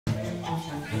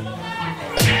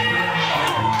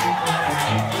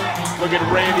Look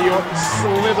at Randy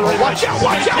slithering. Watch out,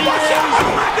 watch out, watch out!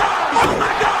 Oh my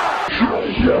God! Oh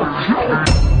my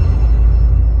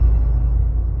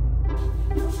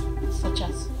God! Such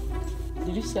as,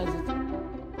 did you see Azubeke?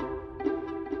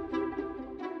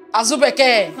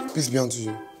 Azubeke! Peace be unto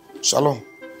you. Shalom.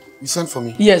 You sent for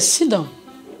me? Yes, sit down.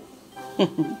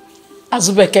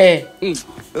 Azubeke.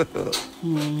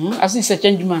 As he's a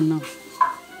change man now.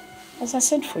 As I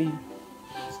sent for you.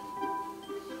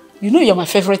 You know you're my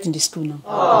favorite in the school now.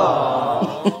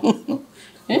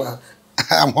 Well,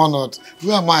 I'm honored.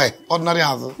 Who am I? Ordinary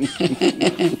Azu.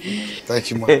 Thank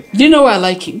you, ma. Do you know why I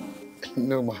like you?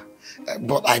 No, ma.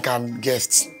 But I can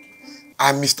guess.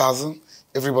 I'm Mr. Azu.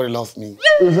 Everybody loves me.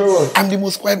 I'm the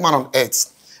most quiet man on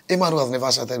earth. A man who has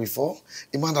never shouted before.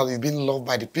 A man that is being loved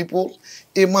by the people.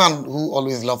 A man who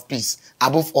always loves peace.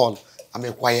 Above all, I'm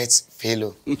a quiet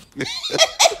fellow.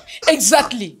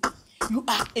 Exactly. You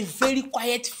are a very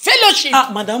quiet fellowship.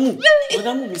 Madam,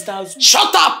 Mr. Azu.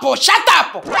 Shut up, oh, shut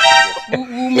up.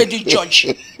 Who made you judge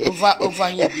over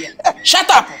here? Shut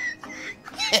up.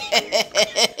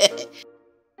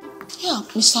 Yeah,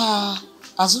 Mr.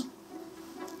 Azu,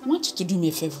 I want you to do me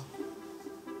a favor.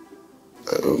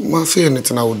 Ma, say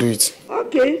anything, I will do it.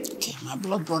 Okay. Okay, my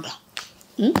blood brother.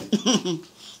 You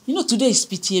know, today is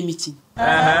PTA meeting.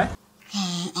 I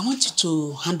want you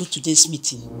to handle today's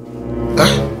meeting.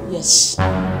 Yes.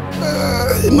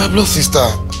 My blood sister,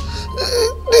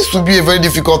 this will be a very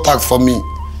difficult task for me.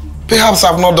 Perhaps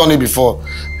I've not done it before.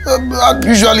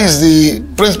 Usually it's the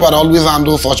principal that always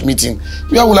handles such meeting.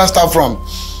 Where will I start from?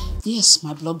 Yes,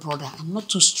 my blood brother. I'm not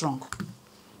too strong.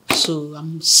 So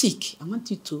I'm sick. I want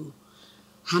you to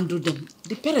handle them.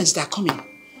 The parents, they are coming,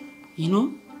 you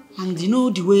know, and you know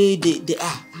the way they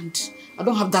are. And I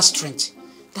don't have that strength.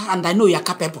 And I know you are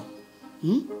capable.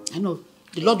 I know.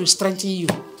 The Lord will strengthen you.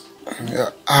 Yeah,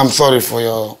 I'm sorry for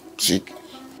your sick.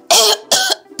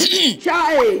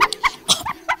 Chai!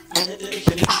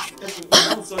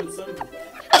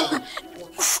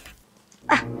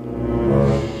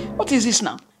 What is this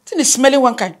now? It's smelling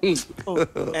one kind.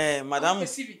 Madam,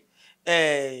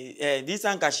 this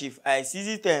handkerchief, I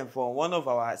seized it from one of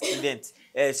our students,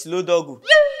 Slow Dog.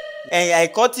 And I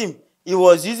caught him. He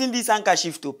was using this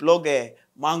handkerchief to plug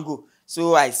mango.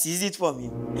 So I seized it from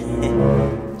him.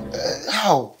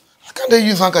 How? How can they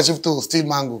use handkerchief to steal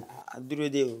mango?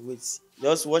 Wait.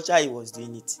 Just watch how he was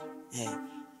doing it. He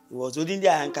was holding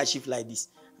the handkerchief like this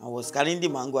and was carrying the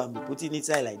mango and putting it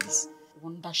inside like this.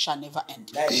 Wonder shall never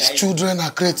end. These children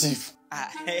are creative.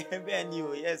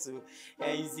 Yes.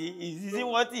 He's using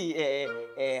what he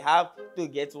have to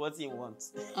get what he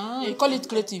wants. You call it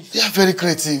creative? They are very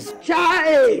creative.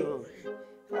 Chai!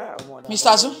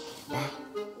 Mr. Azu,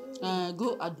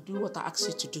 go and do what I asked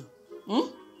you to do.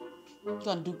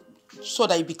 Go and do so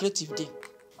that you be creative then.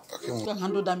 Okay, go and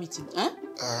handle that meeting.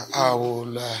 I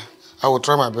will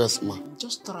try my best, ma.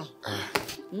 Just try.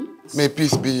 May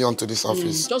peace be unto this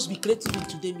office. Just be creative in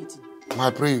today's meeting.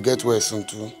 I pray you get well soon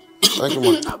too. Thank you,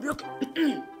 ma. I'll be okay.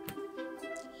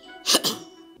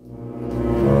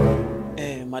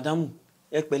 Madam,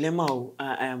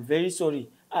 I am very sorry.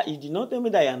 You did not tell me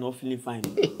that you are not feeling fine.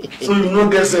 So you know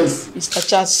get sense. Mr.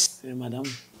 Charles. Madam.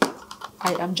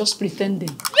 I am just pretending.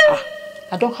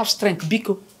 I don't have strength,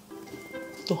 Biko,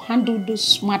 to handle those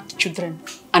smart children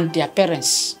and their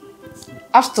parents.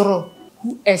 After all,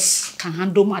 who else can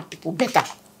handle mad people better?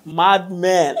 Mad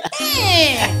men.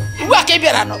 Who are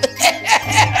Kebiarano?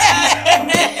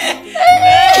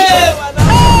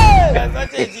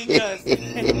 Such a genius.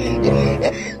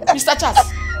 Mr.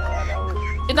 Charles,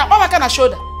 in that mama kind of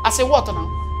shoulder, I say what now?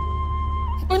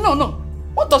 Oh, no.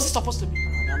 What does it supposed to mean?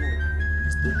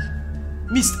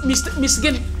 Miss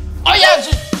Gilly. Oh, yeah, I'm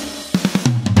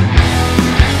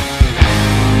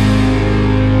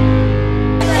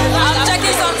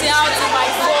checking something out on my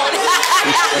phone.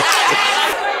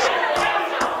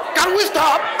 Can we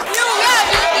stop? You, where have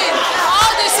you been?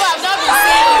 All this while I've not been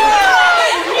seeing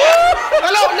you.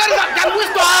 Hello, ladies, can we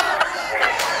stop?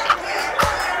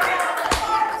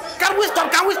 Can we stop?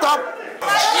 Can we stop?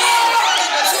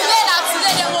 Today,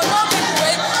 there will no people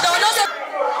wait. There will no say.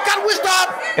 Can we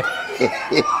stop?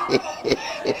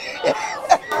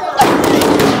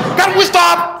 Can we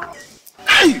stop?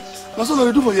 Hey! That's what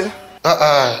I do for you.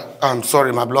 I'm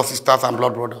sorry, my blood sisters and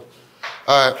blood brother.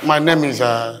 My name is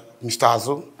Mr.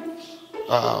 Azu.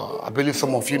 I believe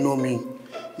some of you know me.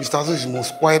 Mr. Azu is the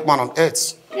most quiet man on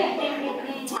earth.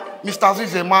 Mr. Azu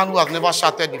is a man who has never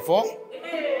shouted before.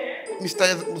 Mr.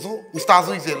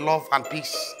 Azu is a love and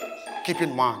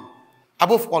peace-keeping man.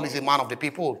 Above all, he's a man of the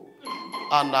people.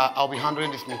 And I'll be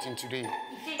handling this meeting today.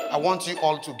 I want you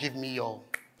all to give me your...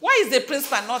 Why is the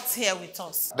principal not here with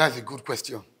us? That's a good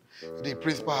question. The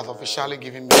principal has officially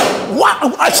given me... What?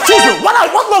 Excuse me, what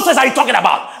nonsense are you talking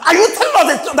about? Are you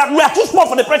telling us that we are too small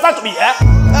for the principal to be here?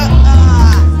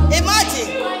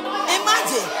 Imagine.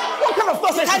 What kind of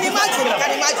nonsense? Can imagine.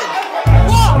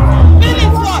 What? Finish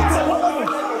what?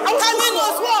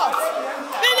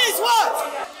 Finish what?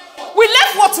 We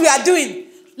left what we are doing.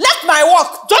 Left my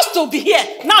work just to be here.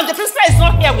 Now the principal is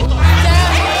not here with us.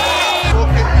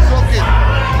 Okay, it's okay.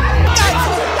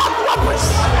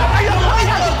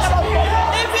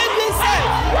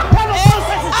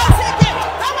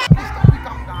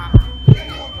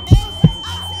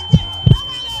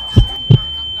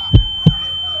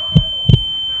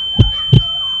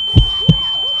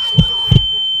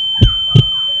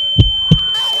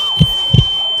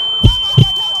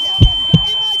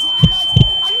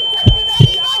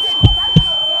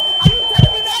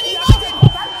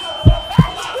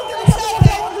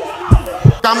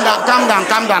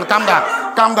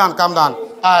 Calm down.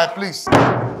 Please.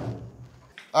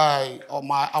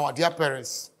 Our dear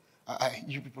parents,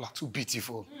 you people are too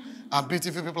beautiful. And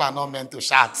beautiful people are not meant to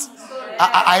shout.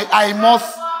 I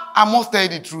must tell you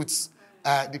the truth.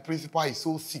 The principal is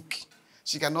so sick.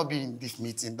 She cannot be in this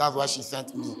meeting. That's why she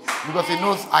sent me. Because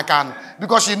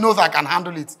she knows I can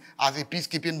handle it as a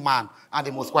peacekeeping man and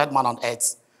the most quiet man on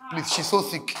earth. Please, she's so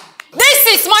sick. This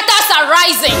is matters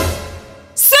arising.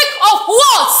 Sick of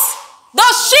what?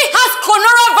 Does she have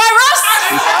coronavirus?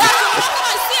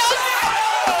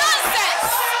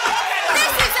 Nonsense!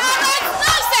 This is outright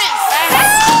nonsense!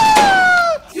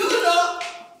 You know,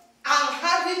 I'm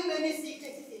having many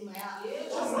sicknesses in my house.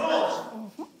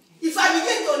 If I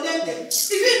begin to name them,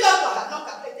 even doctor has not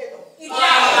calculated them.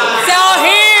 Tell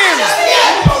him!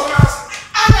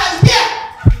 And I'm here.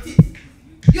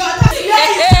 You are not here.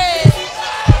 Hey.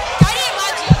 Can you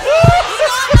imagine? You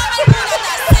don't know people that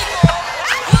are sick.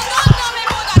 You don't know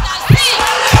people that are sick.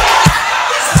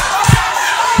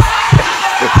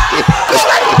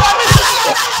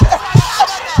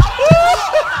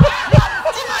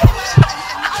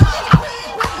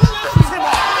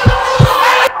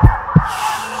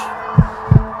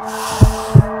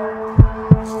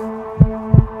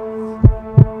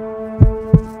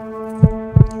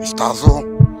 Mr.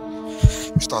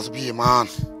 Azu, be a man.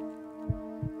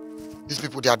 These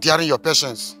people, they are daring your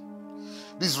patience.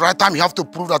 This is the right time you have to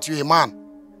prove that you're a man.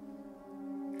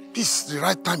 This is the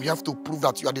right time you have to prove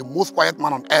that you are the most quiet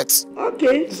man on earth.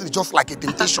 Okay. This is just like a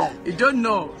temptation. You don't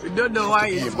know why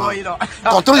it's going on.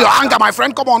 Control your anger, my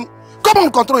friend. Come on,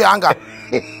 control your anger.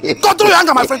 Control your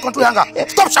anger, my friend. Control your anger.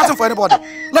 Stop shouting for anybody.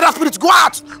 Let that spirit go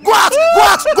out. Go out.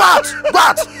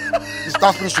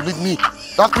 That spirit should leave me.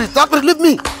 That spirit leave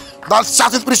me. That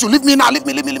shouting spirit should leave me now. Leave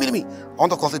me. I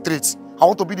want to concentrate. I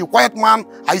want to be the quiet man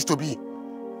I used to be.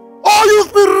 Oh, you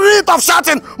spirit of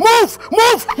shouting. Move.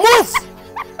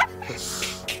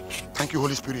 Thank you,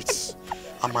 Holy Spirit.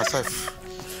 And myself.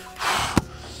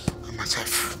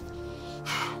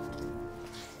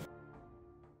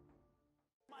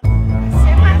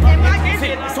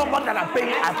 Someone that I'm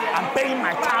paying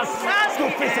my child school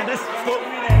fees in this school.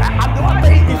 I'm the one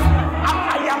paying this.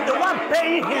 I am the one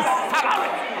paying his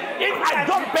salary. If I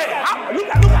don't pay, look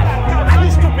at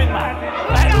this stupid man.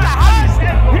 Look at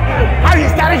how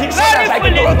he's carrying his shoulders like a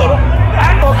Toronto.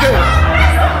 Okay.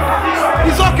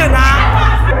 It's okay now.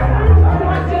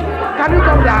 Can you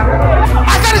come down?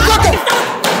 I said it's okay.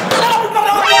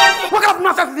 What kind of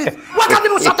nonsense is this? Why can't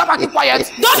people shut up and keep quiet?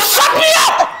 Don't shut me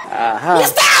up!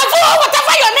 Mr. Azu,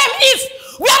 whatever your name is,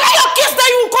 wherever your kids that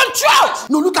you control.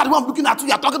 No, look at the one I'm looking at you.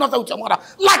 You're talking nonsense with your mother.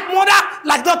 Like mother,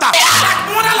 like daughter. Yeah,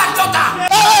 like mother, like daughter.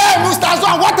 Hey, Mr.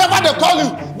 Azu, whatever they call you.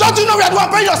 Don't you know we are the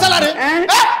one paying your salary?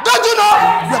 Don't you know?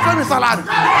 You are paying me salary.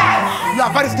 You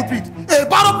are very stupid. Hey,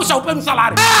 Barrow Pusha will pay me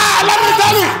salary. Hey, let me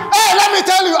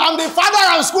tell you. I'm the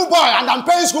father of school boy and I'm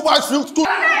paying school boys school.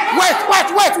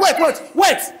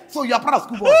 Wait. So you are part of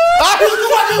school boy? My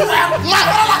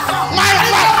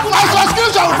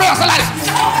subscription will pay your salary.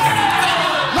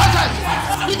 Nonsense.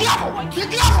 Be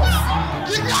careful.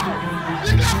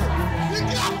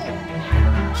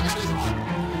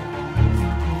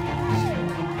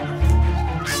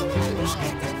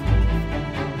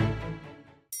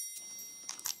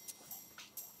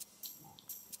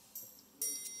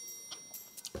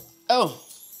 Oh,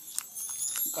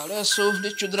 so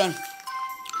the children.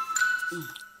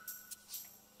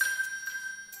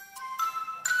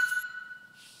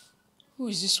 Who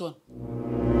is this one?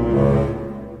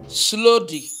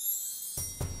 Slowly.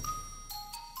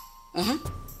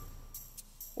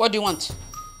 What do you want?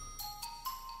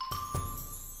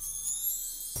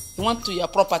 You want to your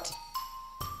property?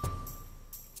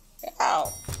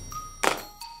 Ow.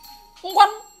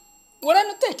 What are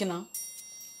you taking now?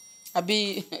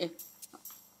 Abi.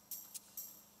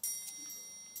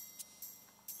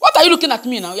 What are you looking at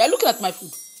me now? You are looking at my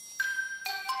food.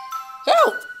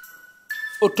 Hell.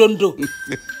 Otondo. My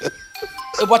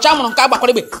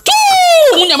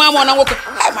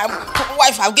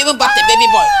wife have given birth to baby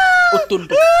boy.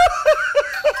 Otondo.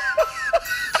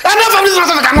 I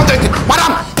cannot take it.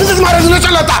 Madam, this is my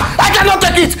resignation letter. I cannot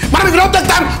take it. Madam, if you don't take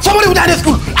time, somebody will die in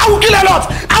school. I will kill a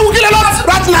lot. I will kill a lot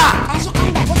right now.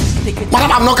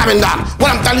 Madam, I'm not coming down.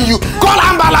 What I'm telling you, call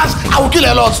ambulance. I will kill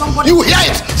a lot. You will hear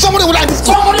it. Somebody will die in this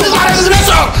school. This is my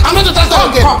resignation. I'm not interested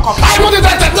again. I'm not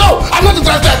interested. No, I'm not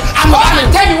interested. I'm not coming.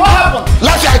 Tell me what happened.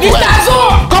 Let's hear it.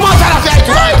 Come outside and say it.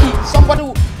 Somebody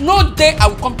will, no day I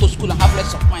will come to school and have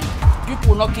less of mine. People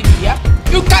will not kill me, yeah?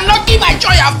 You cannot kill my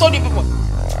joy, I've told you people.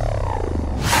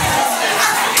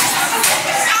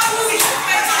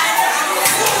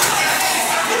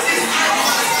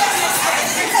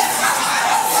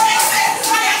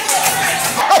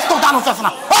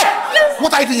 Now. Hey!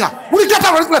 What are you doing here? Will you get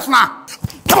out of this place now?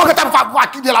 Come on, get out before I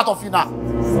kill the lot of you now.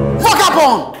 Fuck up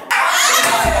on!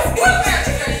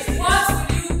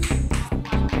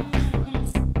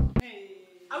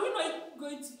 Are we not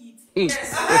going to eat?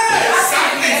 Yes.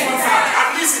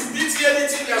 At least in PTA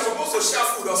meeting, they are supposed to share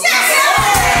food or something.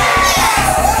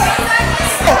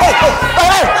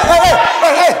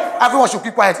 Hey! Everyone should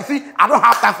keep quiet. You see, I don't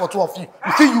have time for two of you.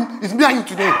 You see you, it's me and you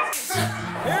today.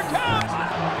 Here comes!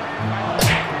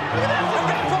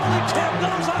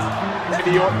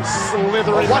 Idiot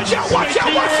slithering. Watch out! Oh my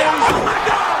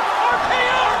God!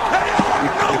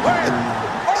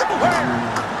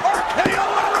 RKO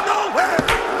out of nowhere!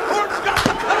 Orton's got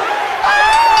the cut!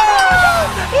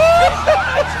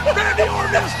 Randy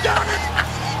Orton has done it!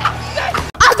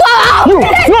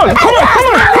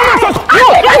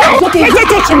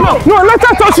 No, let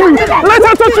her touch you. Let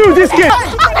her touch you with this kid.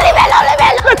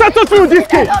 Let her touch you with this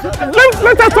kid.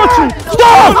 Let her touch you.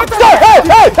 Stop! Hey!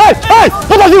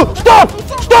 Both of you! Stop!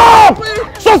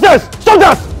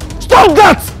 Stop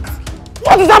that!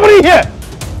 What is happening here?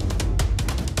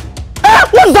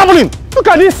 What is happening? Look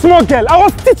at this small girl. I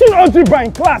was teaching algebra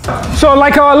in class. So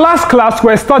like our last class,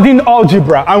 we're studying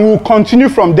algebra and we'll continue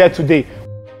from there today.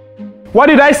 What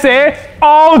did I say?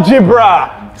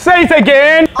 Algebra. Say it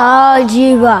again.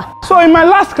 Algebra. So in my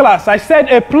last class, I said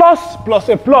a plus plus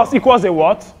a plus equals a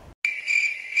what?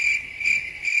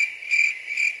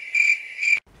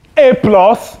 A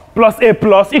plus plus a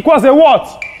plus equals a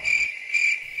what?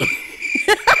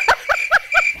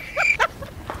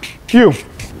 You.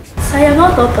 So you have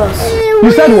not taught us.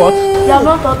 You said what? You have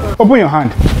not taught us. Open your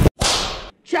hand.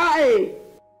 Chai.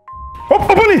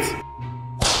 Open it.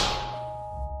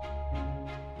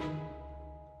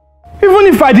 Even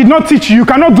if I did not teach you, you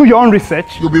cannot do your own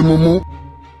research. You'll be mumu.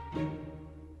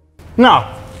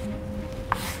 Now,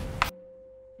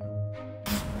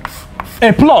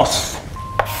 a plus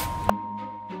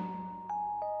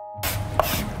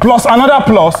plus another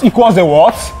plus equals a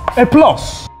what? A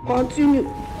plus.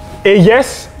 Continue. A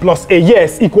yes plus a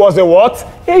yes equals a what?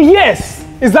 A yes.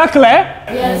 Is that clear?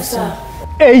 Yes, sir.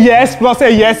 A yes plus a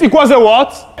yes equals a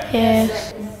what?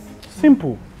 Yes.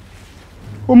 Simple.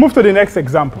 We'll move to the next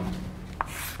example.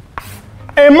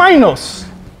 A minus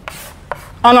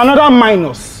and another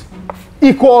minus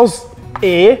equals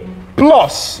a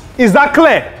plus. Is that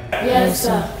clear? Yes,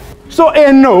 sir. So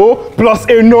a no plus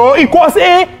a no equals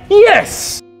a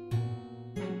yes.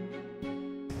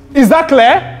 Is that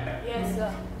clear? Yes,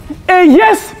 sir. A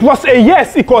yes plus a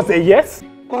yes equals a yes.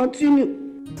 Continue.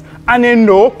 And a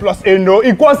no plus a no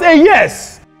equals a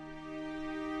yes.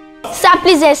 Sir,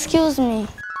 please excuse me.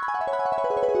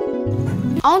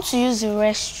 I want to use the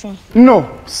restroom. No,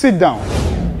 sit down.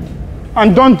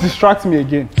 And don't distract me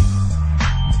again.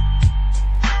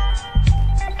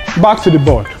 Back to the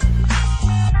board.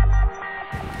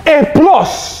 A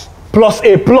plus plus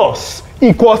a plus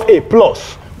equals a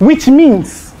plus, which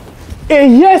means a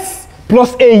yes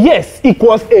plus a yes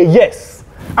equals a yes.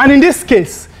 And in this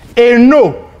case, a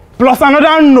no plus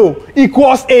another no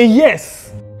equals a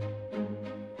yes.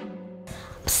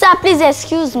 Sir, please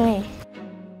excuse me.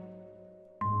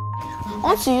 I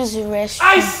want to use the restroom.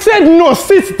 I said no,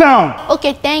 sit down.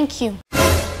 Okay, thank you.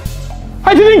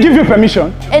 I didn't give you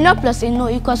permission. A no plus a no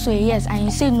equals to a yes, and you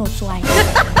say no twice.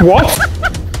 What?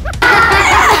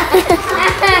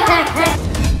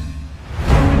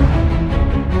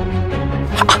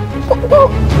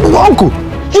 Uncle,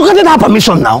 you getting that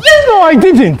permission now? No, I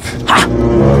didn't.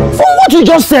 From what you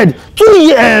just said,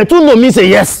 two no means a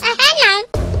yes.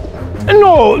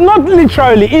 No, not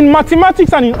literally. In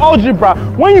mathematics and in algebra,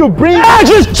 when you bring...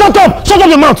 Just shut up! Shut up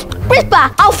your mouth!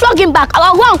 Principal, I'll flog him back.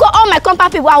 I'll go and call all my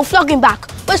compound people. I'll flog him back.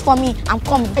 Wait for me. I'm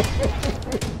coming.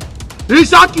 He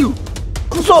shot you.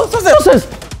 Success.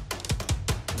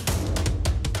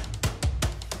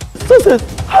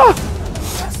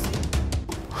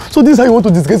 So this is how you want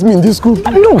to disgrace me in this school?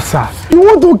 No, sir. You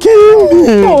want to kill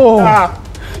me? No.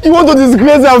 You want to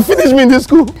disgrace and finish me in this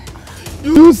school?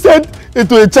 You said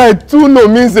to a child, 2 no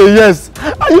means a yes.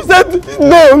 And you said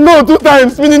no 2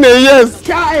 times, meaning a yes.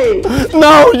 Child.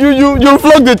 Now you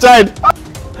flog the child.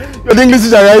 You're the English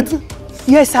teacher, right?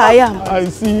 Yes, I am. I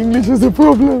see English is the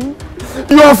problem.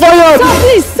 You are fired! Sir,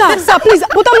 please, sir, please.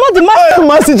 But I'm not the master.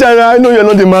 Math teacher, I know you're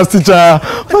not the math teacher.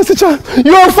 Math teacher,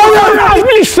 you are fired!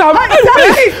 Please, sir.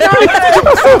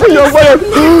 You're fired.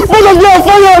 Both of you are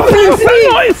fired. Please,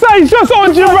 no, sir, it's just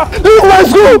algebra. Leave my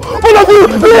school. Both of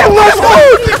you, leave my school.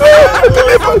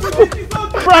 Leave my school.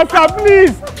 Brother,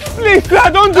 please. Please, sir,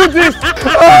 don't do this.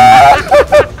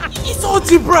 It's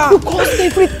algebra. Cost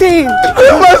everything.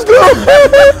 Leave my school.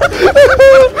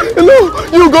 No,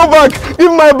 you go back.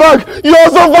 Give my bag. You're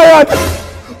also fired.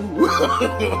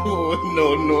 No.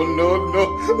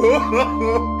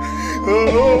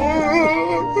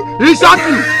 He shot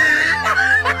you.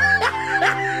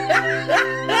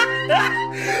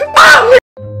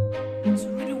 To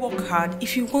really work hard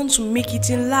if you want to make it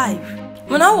in life.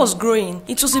 When I was growing,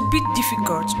 it was a bit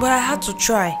difficult, but I had to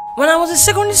try. When I was in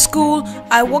secondary school,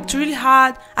 I worked really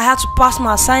hard. I had to pass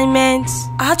my assignments.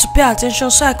 I had to pay attention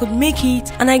so I could make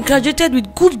it, and I graduated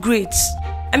with good grades.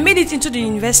 I made it into the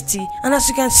university, and as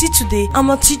you can see today, I'm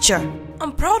a teacher.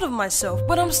 I'm proud of myself,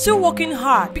 but I'm still working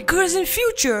hard because in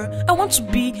future, I want to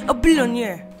be a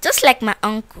billionaire. Just like my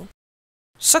uncle.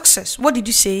 Success, what did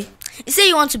you say? You say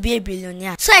you want to be a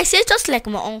billionaire. So I say just like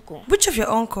my uncle. Which of your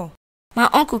uncle? My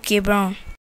uncle K. Brown.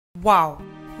 Wow,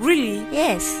 really?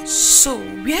 Yes. So,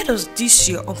 where does this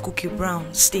your Uncle K.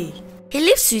 Brown stay? He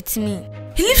lives with me.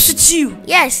 He lives with you?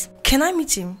 Yes. Can I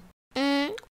meet him?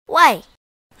 Why?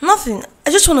 Nothing.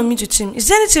 I just want to meet with him. Is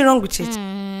there anything wrong with it?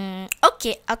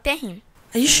 Okay, I'll tell him.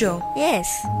 Are you sure? Yes.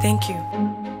 Thank you.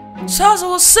 So as I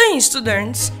was saying,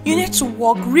 students, you need to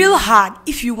work real hard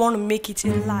if you want to make it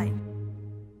in life.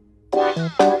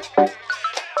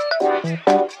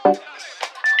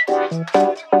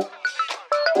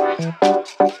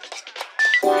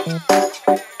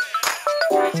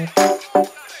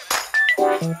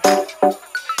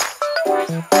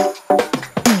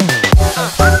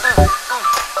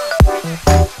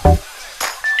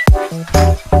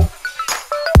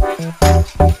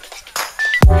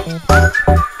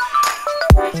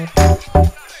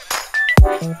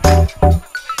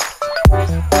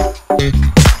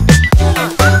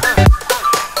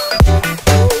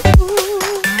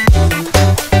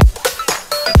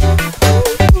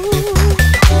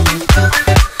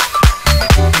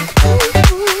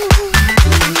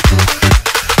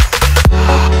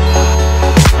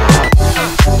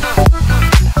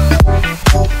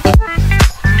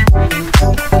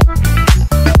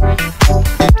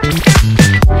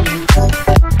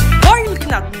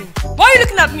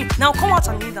 Now come out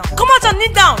and kneel down. Come out and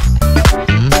kneel down.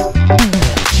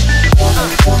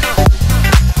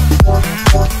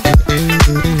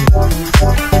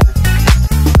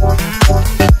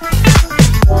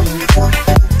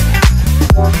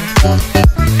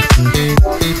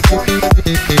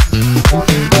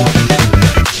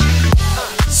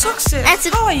 Success.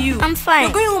 How are you? I'm fine.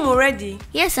 You're going home already?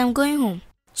 Yes, I'm going home.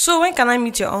 So when can I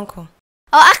meet your uncle?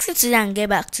 I'll ask you today and get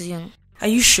back to you. Are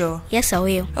you sure? Yes, I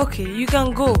will. Okay, you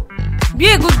can go. Be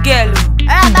a good girl.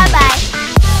 Alright, bye-bye.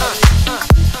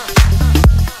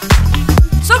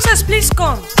 Success, please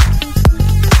come.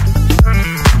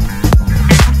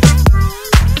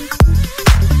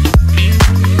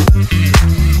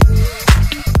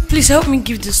 Please help me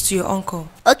give this to your uncle.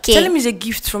 Okay. Tell him it's a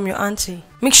gift from your auntie.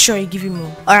 Make sure you give him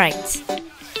more. Alright.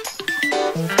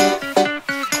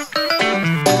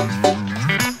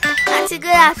 Good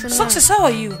afternoon. Success, how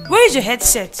are you? Where is your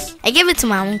headset? I gave it to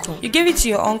my uncle. You gave it to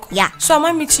your uncle? Yeah. So am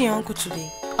I meeting your uncle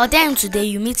today? I'll tell him today.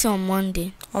 You meet him on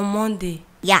Monday. On Monday?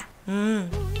 Yeah.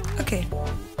 Okay.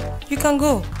 You can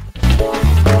go.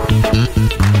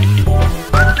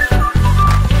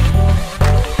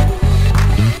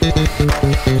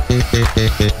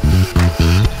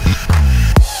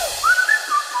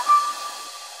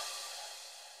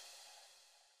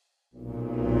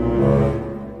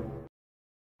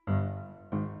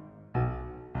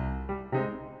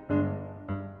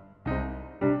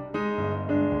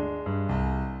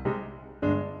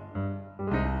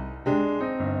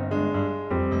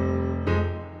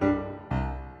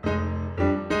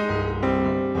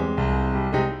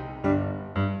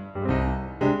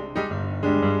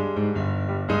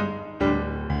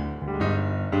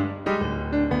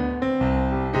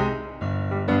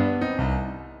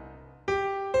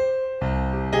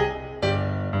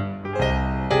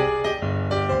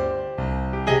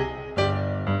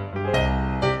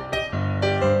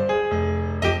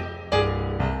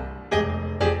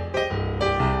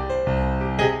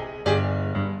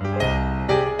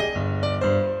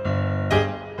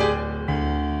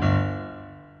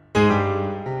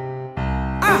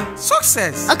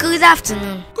 Success. Uncle, good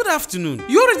afternoon. Good afternoon.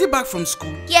 You already back from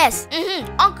school? Yes.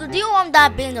 Uncle, do you want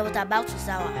that bean that was about to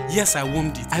sour? Yes, I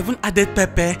warmed it. I even added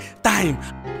pepper, thyme,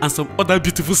 and some other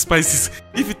beautiful spices.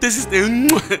 If it tastes the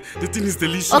thing is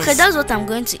delicious. Okay, that's what I'm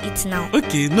going to eat now.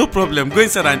 Okay, no problem. Go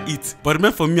inside and eat. But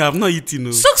remember, for me, I've not eaten.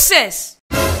 No. Success!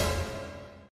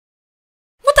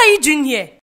 What are you doing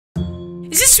here?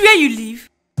 Is this where you live?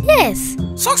 Yes.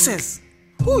 Success!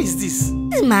 Who is this?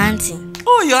 This is my auntie.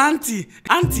 Oh, your auntie.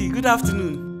 Auntie, good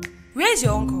afternoon. Where is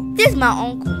your uncle? This is my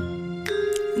uncle.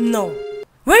 No.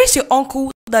 Where is your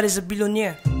uncle that is a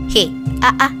billionaire? Hey,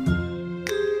 I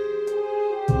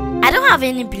don't have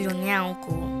any billionaire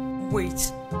uncle.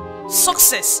 Wait.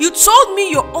 Success, you told me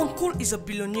your uncle is a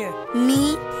billionaire.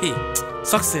 Me? Hey,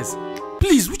 Success.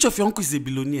 Please, which of your uncles is a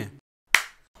billionaire?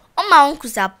 All my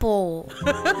uncles are poor.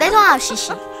 They don't have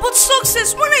shishi. But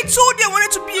Success, when I told you I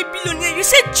wanted to be a billionaire, you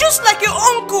said just like your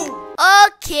uncle.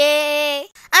 Okay.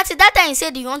 Auntie, that time you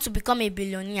said you want to become a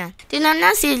billionaire. Then I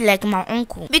now say it like my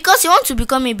uncle. Because you want to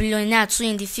become a billionaire too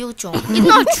in the future. It's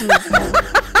not true.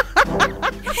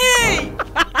 Hey!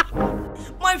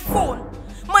 My phone,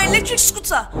 my electric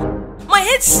scooter, my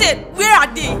headset, where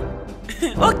are they?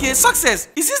 Okay, Success.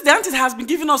 Is this the auntie that has been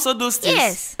giving us all those things?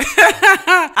 Yes.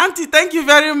 Auntie, thank you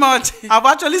very much. I've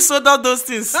actually sold out those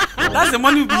things. That's the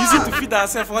money we'll be using to feed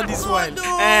ourselves all this while. No.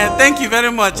 Thank you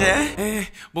very much.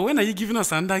 But when are you giving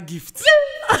us another gift?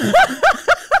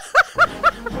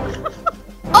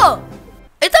 Oh,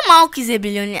 I thought my uncle is a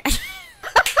billionaire.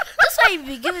 That's why you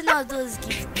be giving us those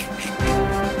gifts.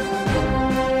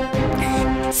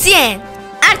 See,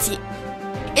 auntie,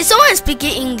 if someone is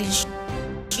speaking English,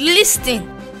 you listen.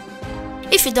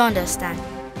 If you don't understand,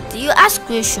 do you ask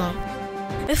question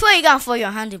before you can fold your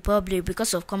hand in public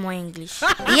because of common English?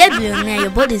 You're billionaire, your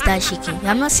body start shaking. You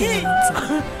have not seen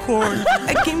anything. God,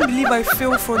 I can't believe I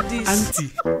fell for this.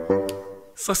 Auntie,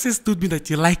 Success told me that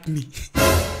you like me.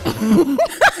 Uncle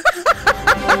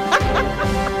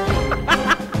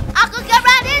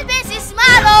Gabriel, this bitch is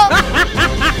smart, oh.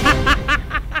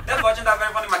 Thanks for watching that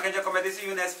very funny Mark Angel Comedy. See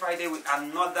you next Friday with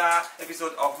another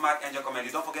episode of Mark Angel Comedy.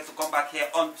 Don't forget to come back here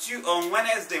on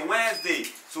Wednesday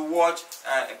to watch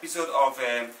episode of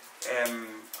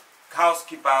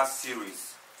Housekeeper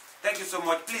series. Thank you so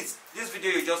much. Please, this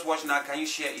video you just watched now, can you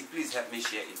share it? Please help me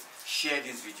share it. Share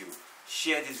this video.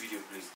 Share this video, please.